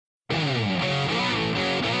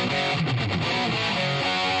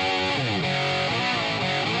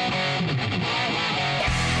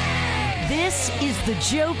the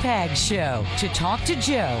Joe Pags Show. To talk to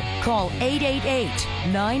Joe, call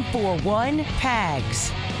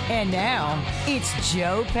 888-941-PAGS. And now, it's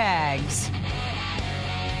Joe Pags.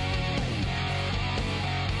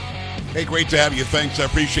 Hey, great to have you. Thanks. I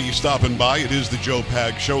appreciate you stopping by. It is the Joe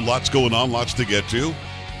Pags Show. Lots going on, lots to get to.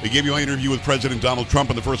 They gave you my interview with President Donald Trump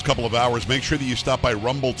in the first couple of hours. Make sure that you stop by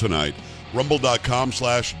Rumble tonight.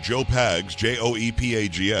 Rumble.com/Joe Pags,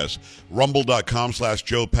 Joepags.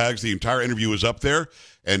 Rumble.com/Joe Pags. The entire interview is up there,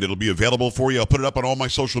 and it'll be available for you. I'll put it up on all my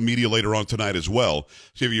social media later on tonight as well.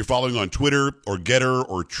 So if you're following on Twitter or Getter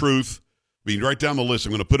or Truth, I mean, right down the list,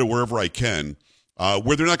 I'm going to put it wherever I can,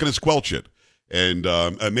 where they're not going to squelch it. And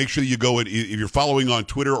make sure that you go, if you're following on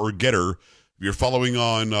Twitter or Getter, if you're following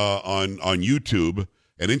on YouTube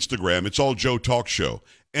and Instagram, it's all Joe Talk Show.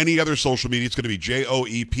 Any other social media, it's going to be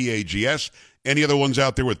Joepags. Any other ones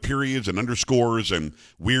out there with periods and underscores and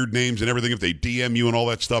weird names and everything, if they DM you and all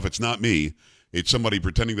that stuff, it's not me. It's somebody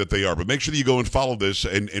pretending that they are. But make sure that you go and follow this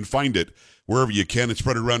and find it wherever you can and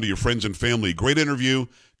spread it around to your friends and family. Great interview.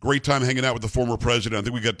 Great time hanging out with the former president. I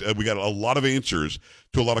think we got a lot of answers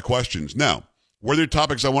to a lot of questions. Now, were there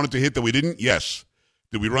topics I wanted to hit that we didn't? Yes.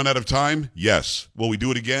 Did we run out of time? Yes. Will we do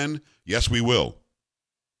it again? Yes, we will.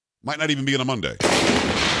 Might not even be on a Monday.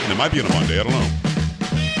 And it might be on a Monday. I don't know.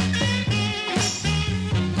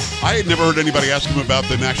 I had never heard anybody ask him about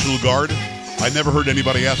the National Guard. I never heard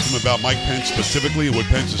anybody ask him about Mike Pence specifically and what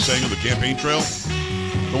Pence is saying on the campaign trail.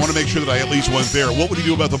 I want to make sure that I at least went there. What would he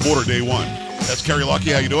do about the border day one? That's Carrie Lucky.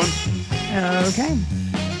 How you doing? Okay.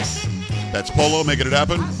 That's Polo making it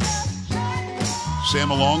happen. Sam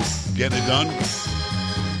along, getting it done.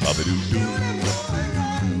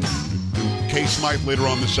 Kay Smythe later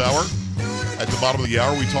on this hour. At the bottom of the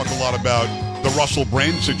hour, we talk a lot about the Russell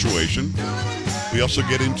Brand situation. We also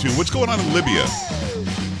get into what's going on in Libya.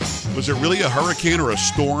 Was it really a hurricane or a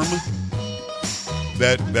storm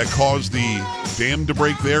that caused the dam to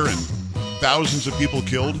break there and thousands of people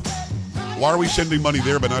killed? Why are we sending money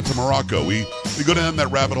there but not to Morocco? We go down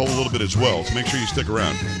that rabbit hole a little bit as well, so make sure you stick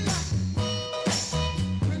around.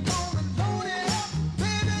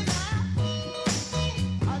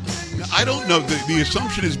 I don't know. The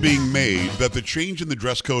assumption is being made that the change in the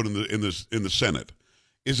dress code in the Senate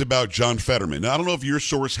is about John Fetterman. Now, I don't know if your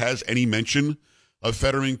source has any mention of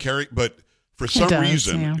Fetterman, Carrie, but for some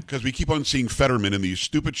reason, because we keep on seeing Fetterman in these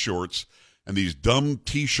stupid shorts and these dumb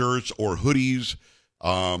T-shirts or hoodies,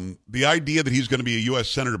 the idea that he's going to be a U.S.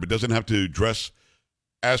 Senator but doesn't have to dress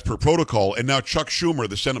as per protocol, and now Chuck Schumer,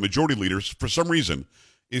 the Senate Majority Leader, for some reason,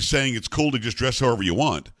 is saying it's cool to just dress however you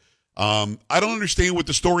want. I don't understand what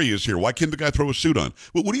the story is here. Why can't the guy throw a suit on?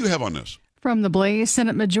 What do you have on this? From the Blaze,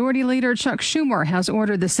 Senate Majority Leader Chuck Schumer has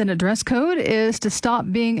ordered the Senate dress code is to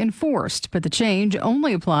stop being enforced, but the change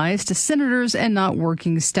only applies to senators and not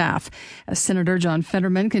working staff. As Senator John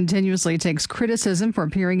Fetterman continuously takes criticism for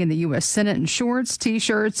appearing in the U.S. Senate in shorts,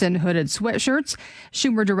 T-shirts, and hooded sweatshirts,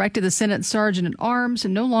 Schumer directed the Senate Sergeant-at-Arms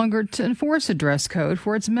no longer to enforce a dress code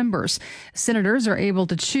for its members. Senators are able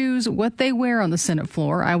to choose what they wear on the Senate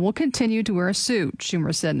floor. I will continue to wear a suit,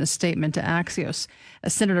 Schumer said in a statement to Axios.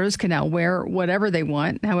 Senators can now wear whatever they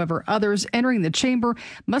want. However, others entering the chamber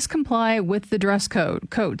must comply with the dress code.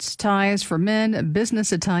 Coats, ties for men,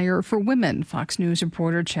 business attire for women, Fox News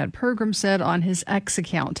reporter Chad Pergram said on his X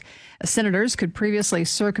account. Senators could previously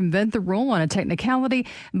circumvent the rule on a technicality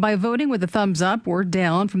by voting with a thumbs up or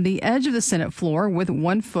down from the edge of the Senate floor with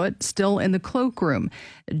 1 foot still in the cloakroom.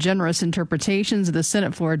 Generous interpretations of the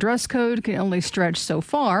Senate floor dress code can only stretch so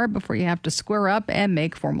far before you have to square up and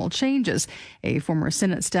make formal changes. A former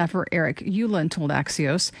Senate staffer, Eric Ueland, told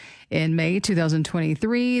Axios. In May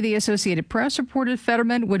 2023, the Associated Press reported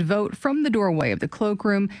Fetterman would vote from the doorway of the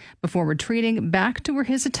cloakroom before retreating back to where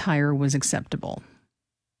his attire was acceptable.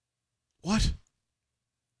 What?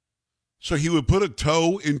 So he would put a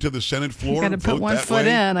toe into the Senate floor? You got to put 1 foot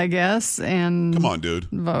in, I guess, and come on, dude,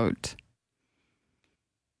 vote.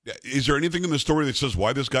 Is there anything in the story that says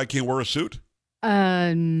why this guy can't wear a suit?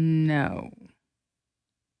 No.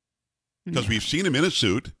 Because we've seen him in a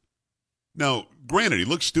suit. Now, granted, he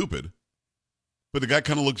looks stupid, but the guy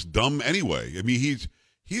kind of looks dumb anyway. I mean,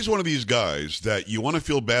 he's one of these guys that you want to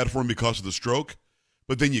feel bad for him because of the stroke,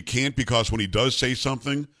 but then you can't because when he does say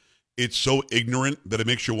something, it's so ignorant that it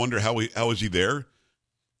makes you wonder how is he there?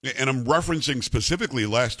 And I'm referencing specifically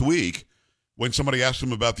last week when somebody asked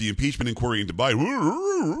him about the impeachment inquiry in Dubai.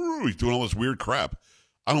 He's doing all this weird crap.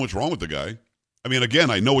 I don't know what's wrong with the guy. I mean, again,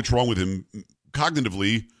 I know what's wrong with him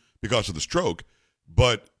cognitively because of the stroke.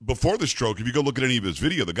 But before the stroke, if you go look at any of his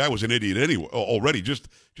video, the guy was an idiot anyway already, just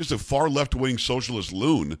a far left-wing socialist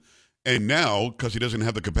loon. And now, because he doesn't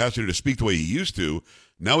have the capacity to speak the way he used to,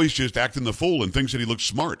 now he's just acting the fool and thinks that he looks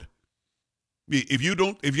smart. If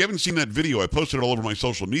you haven't seen that video, I posted it all over my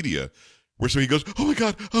social media, where somebody goes, "Oh my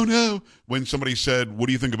God, oh no," when somebody said, "What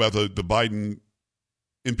do you think about the Biden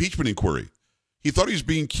impeachment inquiry?" He thought he was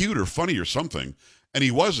being cute or funny or something, and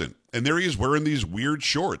he wasn't. And there he is wearing these weird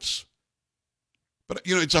shorts. But,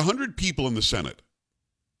 it's 100 people in the Senate.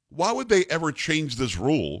 Why would they ever change this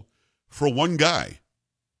rule for one guy?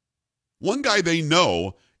 One guy they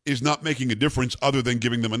know is not making a difference other than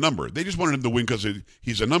giving them a number. They just wanted him to win because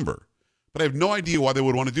he's a number. But I have no idea why they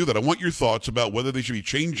would want to do that. I want your thoughts about whether they should be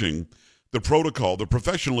changing the protocol, the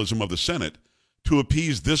professionalism of the Senate to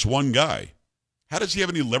appease this one guy. How does he have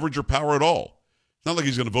any leverage or power at all? It's not like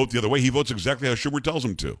he's going to vote the other way. He votes exactly how Schumer tells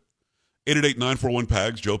him to.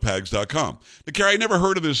 888-941-PAGS, joepags.com. Now, Carrie, I never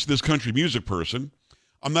heard of this country music person.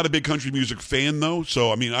 I'm not a big country music fan, though.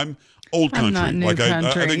 So, I'm old country. I'm not new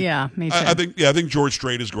country. I think, yeah, me too. I think George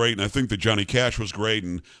Strait is great, and I think that Johnny Cash was great.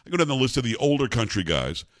 And I go down the list of the older country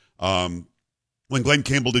guys. When Glenn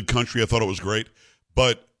Campbell did country, I thought it was great.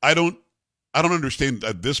 But I don't understand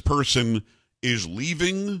that this person is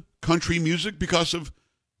leaving country music because of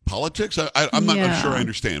politics. I'm not sure I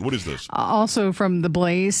understand. What is this? Also from The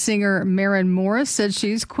Blaze, singer Maren Morris said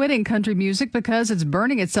she's quitting country music because it's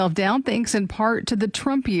burning itself down, thanks in part to the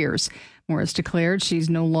Trump years. Morris declared she's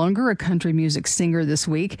no longer a country music singer this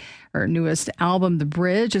week. Her newest album, The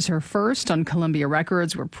Bridge, is her first on Columbia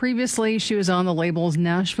Records, where previously she was on the label's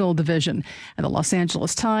Nashville division. And the Los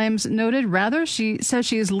Angeles Times noted, rather, she says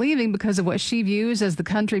she is leaving because of what she views as the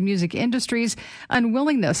country music industry's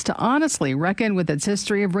unwillingness to honestly reckon with its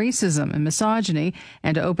history of racism and misogyny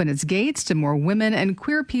and to open its gates to more women and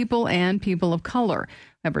queer people and people of color.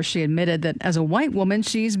 However, she admitted that as a white woman,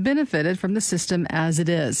 she's benefited from the system as it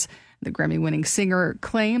is. The Grammy-winning singer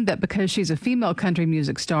claimed that because she's a female country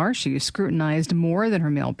music star, she's scrutinized more than her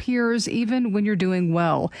male peers, even when you're doing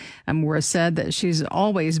well. And Morris said that she's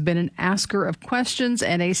always been an asker of questions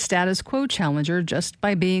and a status quo challenger just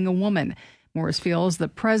by being a woman. Morris feels the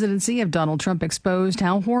presidency of Donald Trump exposed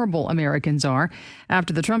how horrible Americans are.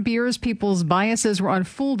 After the Trump years, people's biases were on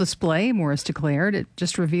full display, Morris declared. It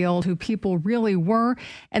just revealed who people really were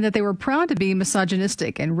and that they were proud to be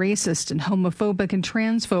misogynistic and racist and homophobic and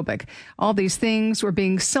transphobic. All these things were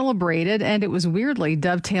being celebrated, and it was weirdly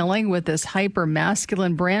dovetailing with this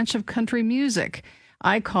hyper-masculine branch of country music.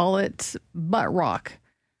 I call it butt rock.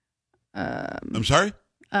 I'm sorry?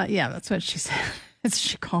 Yeah, that's what she said.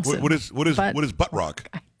 She calls it. What is butt rock?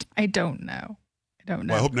 I don't know.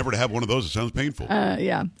 Well, I hope never to have one of those. It sounds painful.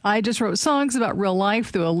 Yeah. I just wrote songs about real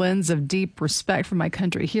life through a lens of deep respect for my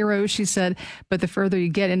country heroes, she said. But the further you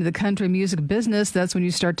get into the country music business, that's when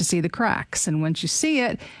you start to see the cracks. And once you see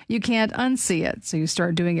it, you can't unsee it. So you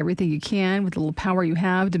start doing everything you can with the little power you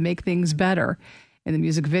have to make things better. In the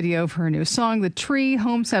music video for her new song, The Tree,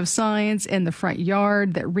 homes have signs in the front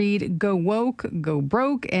yard that read, "Go woke, go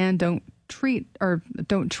broke, and don't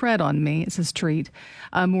tread on me." It says treat.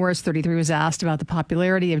 Morris, 33, was asked about the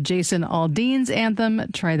popularity of Jason Aldean's anthem,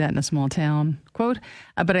 "Try That in a Small Town." Quote,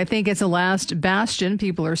 "But I think it's a last bastion.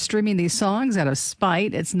 People are streaming these songs out of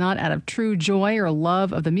spite. It's not out of true joy or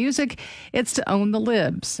love of the music. It's to own the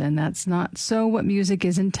libs. And that's not so what music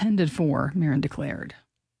is intended for," Maren declared.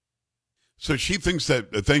 So she thinks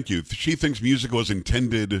that, thank you, she thinks music was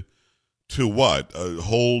intended to what?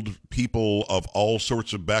 Hold people of all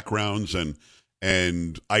sorts of backgrounds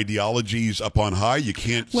and ideologies up on high? You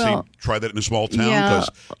can't say, "Try that in a small town," because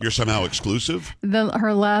you're somehow exclusive?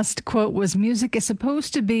 Her last quote was, "Music is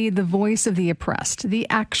supposed to be the voice of the oppressed, the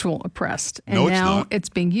actual oppressed. And no, it's now not. It's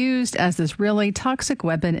being used as this really toxic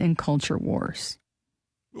weapon in culture wars."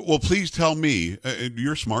 Well, please tell me,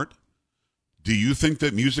 you're smart. Do you think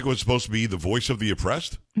that music was supposed to be the voice of the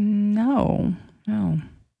oppressed? No.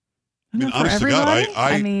 I mean, honest to God,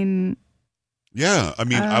 I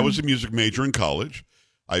was a music major in college.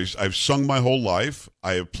 I've sung my whole life.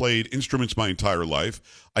 I have played instruments my entire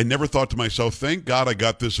life. I never thought to myself, thank God I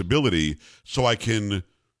got this ability so I can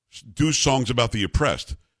do songs about the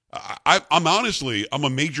oppressed. I'm a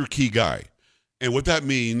major key guy. And what that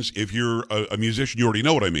means, if you're a musician, you already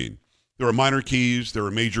know what I mean. There are minor keys, there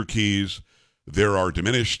are major keys, there are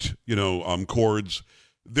diminished, chords.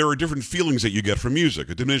 There are different feelings that you get from music.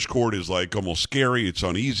 A diminished chord is like almost scary. It's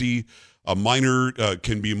uneasy. A minor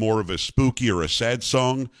can be more of a spooky or a sad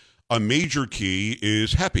song. A major key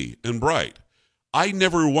is happy and bright. I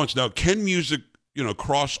never once. Now, can music,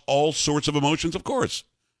 cross all sorts of emotions? Of course.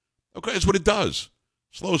 Okay, that's what it does.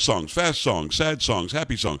 Slow songs, fast songs, sad songs,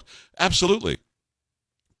 happy songs. Absolutely.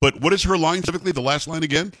 But what is her line specifically? The last line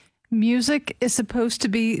again? Music is supposed to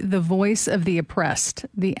be the voice of the oppressed,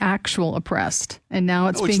 the actual oppressed. And now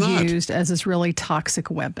it's being used as this really toxic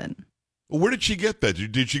weapon. Where did she get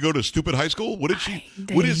that? Did she go to stupid high school? What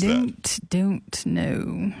is that? Don't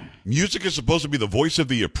know. Music is supposed to be the voice of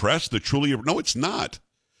the oppressed, the truly... No, it's not.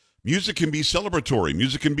 Music can be celebratory.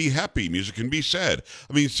 Music can be happy. Music can be sad.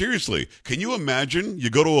 I mean, seriously, can you imagine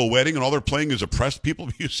you go to a wedding and all they're playing is oppressed people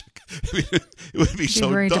music? I mean, it would be so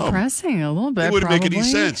very dumb. Depressing, a little bit. It wouldn't make any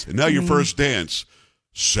sense. And now your first dance,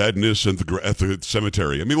 sadness at the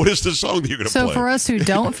cemetery. I mean, what is the song that you're going to play? So for us who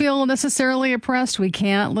don't feel necessarily oppressed, we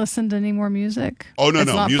can't listen to any more music? Oh, no.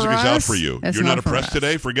 Music is out for you. It's you're not oppressed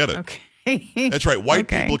today? Forget it. Okay. That's right. White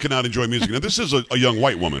people cannot enjoy music. Now, this is a young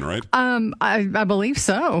white woman, right? I believe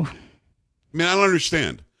so. I mean, I don't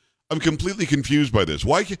understand. I'm completely confused by this.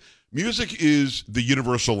 Why? Music is the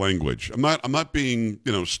universal language. I'm not being,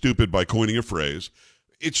 stupid by coining a phrase.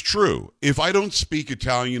 It's true. If I don't speak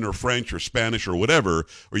Italian or French or Spanish or whatever,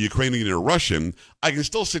 or Ukrainian or Russian, I can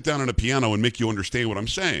still sit down on a piano and make you understand what I'm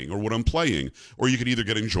saying or what I'm playing. Or you can either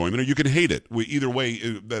get enjoyment or you can hate it. Either way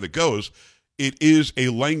that it goes, it is a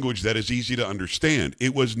language that is easy to understand.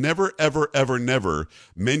 It was never, ever, ever, never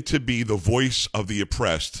meant to be the voice of the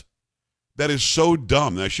oppressed. That is so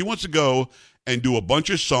dumb. Now, she wants to go and do a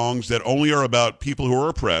bunch of songs that only are about people who are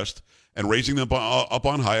oppressed and raising them up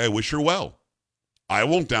on high. I wish her well. I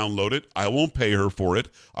won't download it. I won't pay her for it.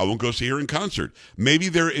 I won't go see her in concert. Maybe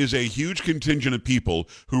there is a huge contingent of people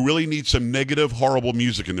who really need some negative, horrible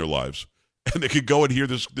music in their lives. And they could go and hear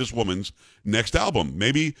this woman's next album.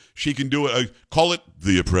 Maybe she can do it. Call it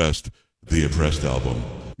The Oppressed album.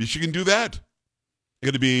 She can do that. It's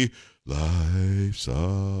going to be Life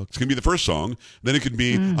Sucks. It's going to be the first song. Then it could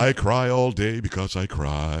be I Cry All Day Because I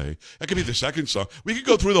Cry. That could be the second song. We could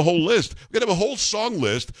go through the whole list. We could have a whole song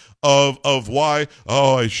list of why,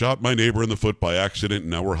 I shot my neighbor in the foot by accident and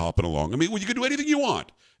now we're hopping along. I mean, you can do anything you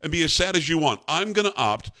want and be as sad as you want. I'm going to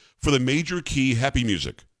opt for the major key happy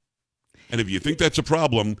music. And if you think that's a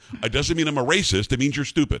problem, it doesn't mean I'm a racist. It means you're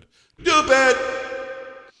stupid. Stupid!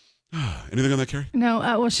 Anything on that, Carrie? No.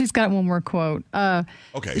 Well, she's got one more quote.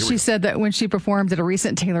 Okay. She said that when she performed at a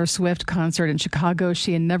recent Taylor Swift concert in Chicago,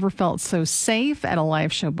 she had never felt so safe at a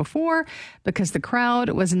live show before because the crowd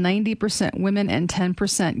was 90% women and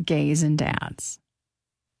 10% gays and dads.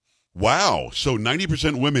 Wow. So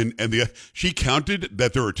 90% women, and she counted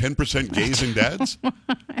that there were 10% gays and dads?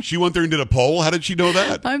 She went there and did a poll? How did she know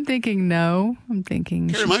that? I'm thinking no.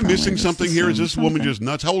 Carrie, am I missing something here? Is this woman just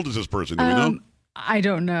nuts? How old is this person? Do we know? I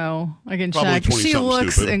don't know. I can Probably check. She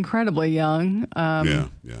looks stupid. Incredibly young.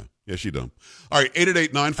 Yeah, she dumb. All right,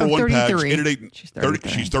 888-941-PAGS. She's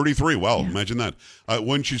 33. She's 33. Wow, Imagine that.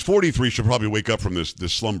 When she's 43, she'll probably wake up from this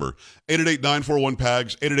slumber.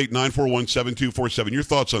 888-941-PAGS, 888-941-7247. Your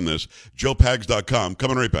thoughts on this, joepags.com.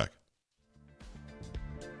 Coming right back.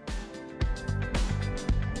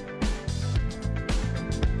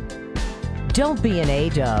 Don't be an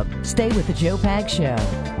A-dub. Stay with the Joe Pags Show.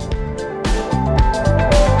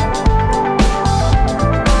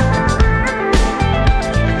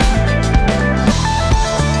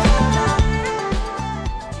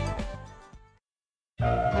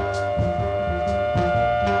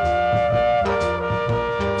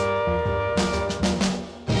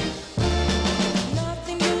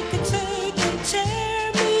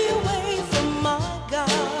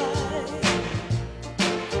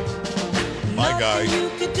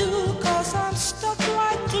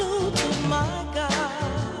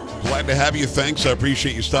 Glad to have you. Thanks. I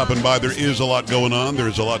appreciate you stopping by. There is a lot going on.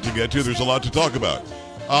 There's a lot to get to. There's a lot to talk about.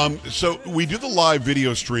 So we do the live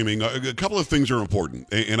video streaming. A couple of things are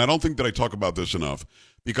important, and I don't think that I talk about this enough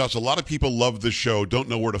because a lot of people love the show, don't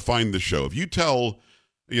know where to find the show. If you tell,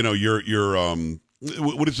 your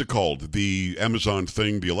what is it called? The Amazon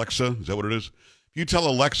thing, the Alexa, is that what it is? If you tell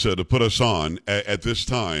Alexa to put us on at this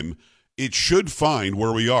time, it should find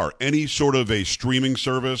where we are. Any sort of a streaming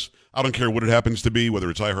service, I don't care what it happens to be, whether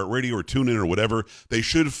it's iHeartRadio or TuneIn or whatever, they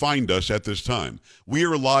should find us at this time. We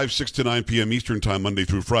are live 6 to 9 p.m. Eastern Time, Monday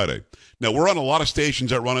through Friday. Now, we're on a lot of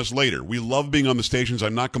stations that run us later. We love being on the stations.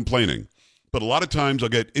 I'm not complaining. But a lot of times I'll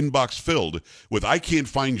get inbox filled with, I can't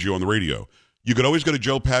find you on the radio. You could always go to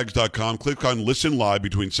joepags.com, click on Listen Live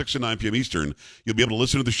between 6 and 9 p.m. Eastern. You'll be able to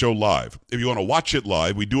listen to the show live. If you want to watch it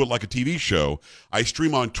live, we do it like a TV show. I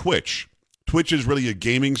stream on Twitch. Twitch is really a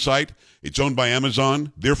gaming site. It's owned by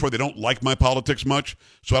Amazon. Therefore, they don't like my politics much.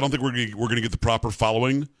 So I don't think we're going to get the proper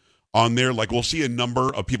following on there. Like, we'll see a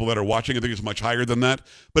number of people that are watching. I think it's much higher than that.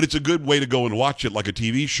 But it's a good way to go and watch it like a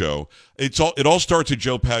TV show. It all starts at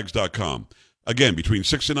joepags.com. Again, between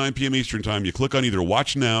 6 and 9 p.m. Eastern Time, you click on either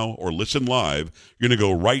Watch Now or Listen Live. You're going to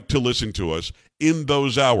go right to listen to us in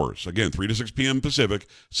those hours. Again, 3 to 6 p.m. Pacific,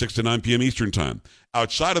 6 to 9 p.m. Eastern Time.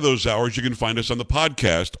 Outside of those hours, you can find us on the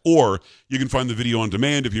podcast, or you can find the video on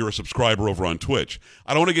demand if you're a subscriber over on Twitch.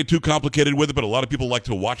 I don't want to get too complicated with it, but a lot of people like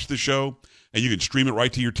to watch the show, and you can stream it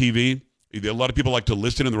right to your TV. A lot of people like to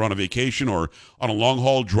listen and they're on a vacation or on a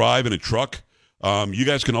long-haul drive in a truck. You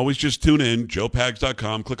guys can always just tune in,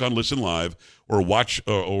 joepags.com, click on Listen Live, or watch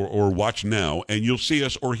or watch now, and you'll see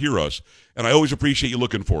us or hear us. And I always appreciate you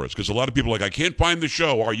looking for us, because a lot of people are like, I can't find the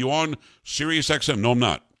show. Are you on Sirius XM? No, I'm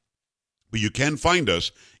not. But you can find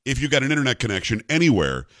us if you got an internet connection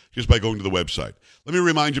anywhere just by going to the website. Let me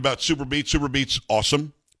remind you about Super Beets. Super Beets,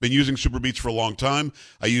 awesome. Been using Super Beets for a long time.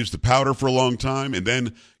 I used the powder for a long time, and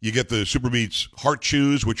then you get the Super Beets Heart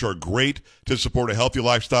Chews, which are great to support a healthy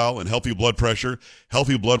lifestyle and healthy blood pressure,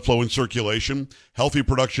 healthy blood flow and circulation, healthy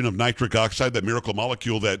production of nitric oxide, that miracle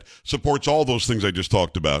molecule that supports all those things I just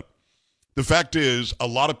talked about. The fact is, a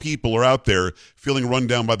lot of people are out there feeling run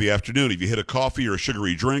down by the afternoon. If you hit a coffee or a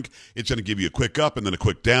sugary drink, it's going to give you a quick up and then a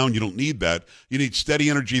quick down. You don't need that. You need steady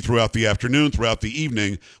energy throughout the afternoon, throughout the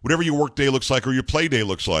evening. Whatever your work day looks like or your play day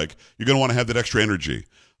looks like, you're going to want to have that extra energy.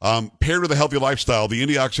 Paired with a healthy lifestyle, the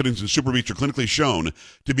antioxidants in Super Beets are clinically shown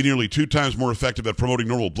to be nearly 2 times more effective at promoting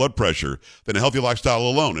normal blood pressure than a healthy lifestyle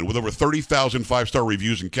alone. And with over 30,000 5-star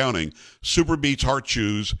reviews and counting, Super Beets Heart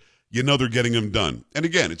Chews, you know they're getting them done. And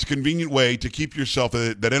again, it's a convenient way to keep yourself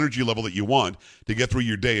at that energy level that you want to get through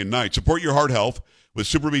your day and night. Support your heart health with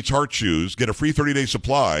Super Beets Heart Chews. Get a free 30-day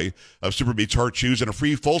supply of Super Beets Heart Chews and a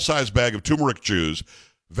free full-size bag of turmeric chews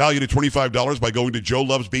valued at $25 by going to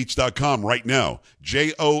joelovesbeats.com right now.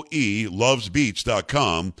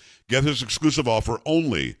 JOElovesbeats.com. Get this exclusive offer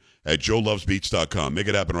only at joelovesbeats.com. Make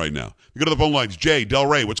it happen right now. We go to the phone lines. Jay, Del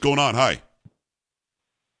Rey, what's going on? Hi.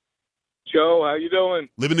 Joe, how you doing?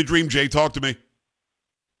 Living the dream, Jay. Talk to me.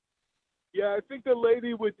 Yeah, I think the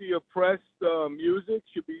lady with the oppressed music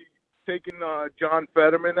should be taking John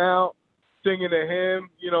Fetterman out, singing to him.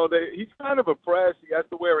 You know, he's kind of oppressed. He has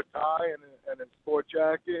to wear a tie and a sport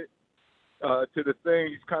jacket to the thing.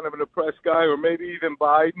 He's kind of an oppressed guy, or maybe even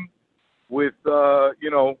Biden with,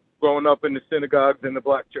 growing up in the synagogues and the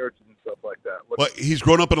black churches and stuff like that. Well, he's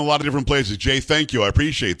grown up in a lot of different places. Jay, thank you. I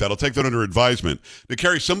appreciate that. I'll take that under advisement. Now,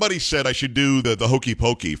 Carrie, somebody said I should do the Hokey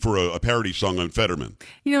Pokey for a parody song on Fetterman.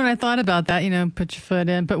 You know, when I thought about that, put your foot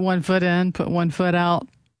in, put one foot in, put one foot out.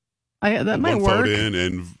 That might work. One vote in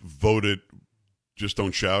and vote it. Just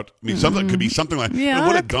don't shout. I mean, something could be something like,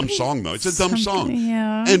 what a dumb song, though. It's a dumb song.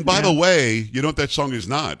 Yeah. And by the way, you know what that song is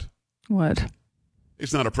not? What?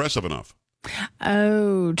 It's not oppressive enough.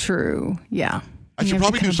 Oh, true. Yeah. I should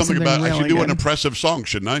probably do something about. Really I should do an oppressive song,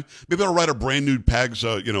 shouldn't I? Maybe I'll write a brand new Pags,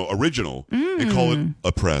 original and call it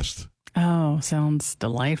 "Oppressed." Oh, sounds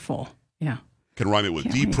delightful. Yeah. Can rhyme it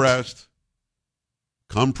with depressed,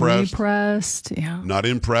 compressed, repressed. Yeah. Not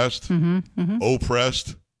impressed,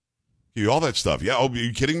 oppressed. All that stuff. Yeah. Oh, are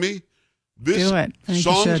you kidding me?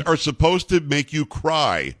 Songs are supposed to make you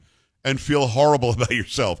cry and feel horrible about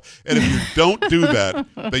yourself. And if you don't do that,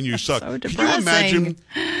 then you suck. So Can you imagine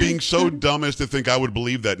being so dumb as to think I would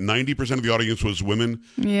believe that 90% of the audience was women?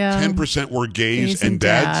 Yeah. 10% were gays and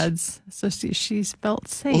dads? So she's felt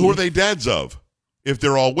safe. Well, who are they dads of if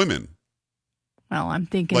they're all women? Well, I'm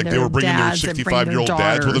thinking like they were bringing their 65-year-old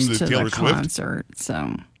dads with them to Taylor Swift concert.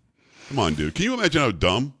 So, come on, dude. Can you imagine how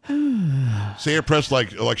dumb? Say oppressed like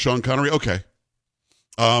Sean Connery? Okay.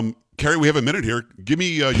 Carrie, we have a minute here. Give me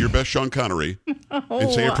your best Sean Connery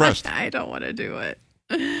and say oppressed. I don't want to do it.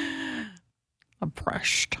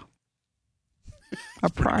 Oppressed.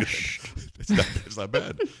 Oppressed. It's not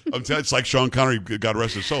bad. I'm telling you, it's like Sean Connery, God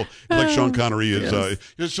rest his soul. It's like Sean Connery is.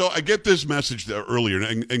 Yes. So I get this message earlier,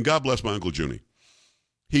 and God bless my Uncle Junie.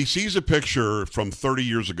 He sees a picture from 30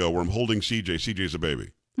 years ago where I'm holding CJ. CJ's a baby.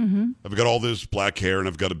 Mm-hmm. I've got all this black hair, and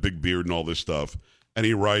I've got a big beard and all this stuff. And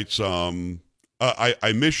he writes,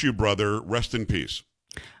 I miss you, brother. Rest in peace.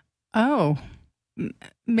 Oh,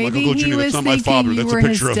 maybe Uncle Junie, that's not my father. That's a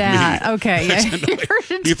picture of dad. me. Okay, yeah.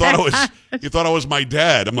 He thought I was my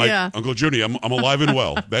dad. I'm like, Uncle Junie, I'm alive and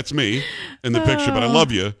well. That's me in the picture, but I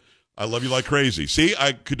love you. I love you like crazy. See,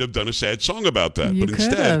 I could have done a sad song about that, but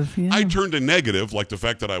instead, I turned a negative, like the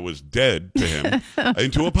fact that I was dead to him,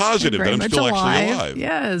 into a positive, that I'm still actually alive.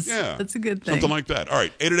 Yes, that's a good thing. Something like that. All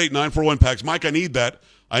right, 888-941-PAGS. Mike, I need that.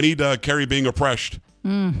 I need Carrie being oppressed.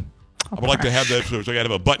 I would like to have that, so I got to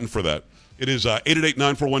have a button for that. It is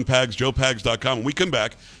 888-941-PAGS, joepags.com. When we come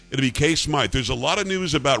back, it'll be Kay Smythe. There's a lot of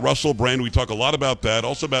news about Russell Brand. We talk a lot about that.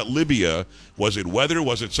 Also about Libya. Was it weather?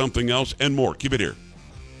 Was it something else? And more. Keep it here.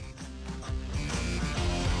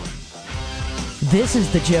 This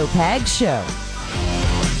is the Joe Pags Show.